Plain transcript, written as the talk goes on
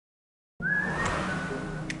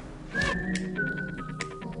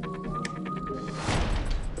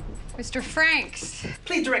Mr. Franks.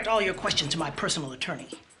 Please direct all your questions to my personal attorney.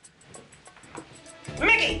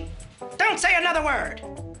 Mickey, don't say another word.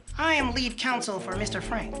 I am lead counsel for Mr.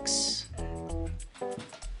 Franks.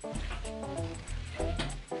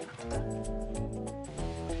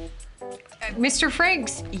 Mr.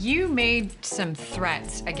 Franks, you made some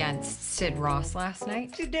threats against Sid Ross last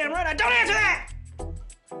night. You're damn right I don't answer that!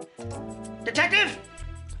 Detective,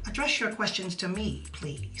 address your questions to me,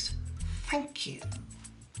 please. Thank you.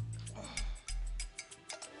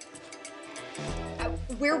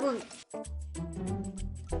 Where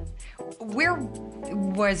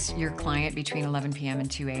was your client between 11 p.m.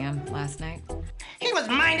 and 2 a.m. last night? He was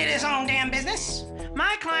minding his own damn business.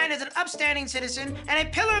 My client is an upstanding citizen and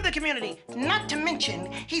a pillar of the community. Not to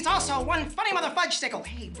mention, he's also one funny mother fudge stickle.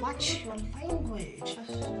 Hey, watch your language.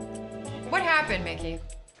 What happened, Mickey?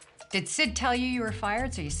 Did Sid tell you you were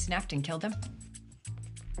fired, so you snapped and killed him?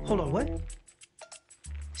 Hold on, what?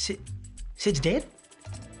 Sid's dead?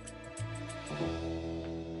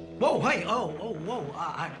 Whoa, hey, whoa.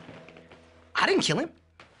 I didn't kill him.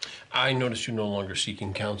 I noticed you're no longer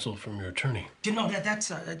seeking counsel from your attorney. You know, that's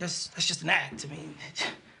just an act. I mean,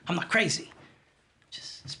 I'm not crazy.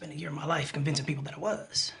 Just spent a year of my life convincing people that I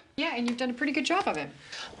was. Yeah, and you've done a pretty good job of it.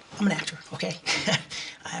 I'm an actor, okay?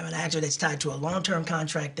 I am an actor that's tied to a long-term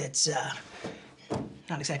contract that's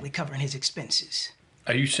not exactly covering his expenses.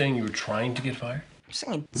 Are you saying you were trying to get fired? I'm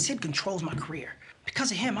saying Sid controls my career.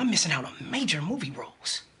 Because of him, I'm missing out on major movie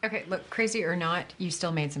roles. Okay, look, crazy or not, you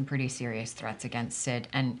still made some pretty serious threats against Sid,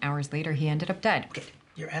 and hours later, he ended up dead. Okay,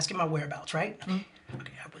 you're asking my whereabouts, right? Okay,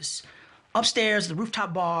 I was upstairs at the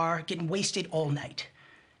rooftop bar, getting wasted all night.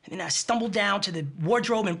 And then I stumbled down to the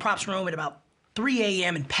wardrobe and props room at about 3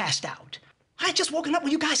 a.m. and passed out. I had just woken up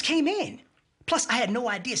when you guys came in. Plus, I had no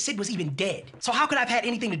idea Sid was even dead. So how could I have had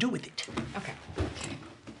anything to do with it? Okay.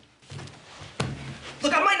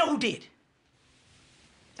 Look, I might know who did.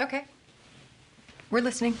 Okay. We're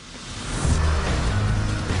listening.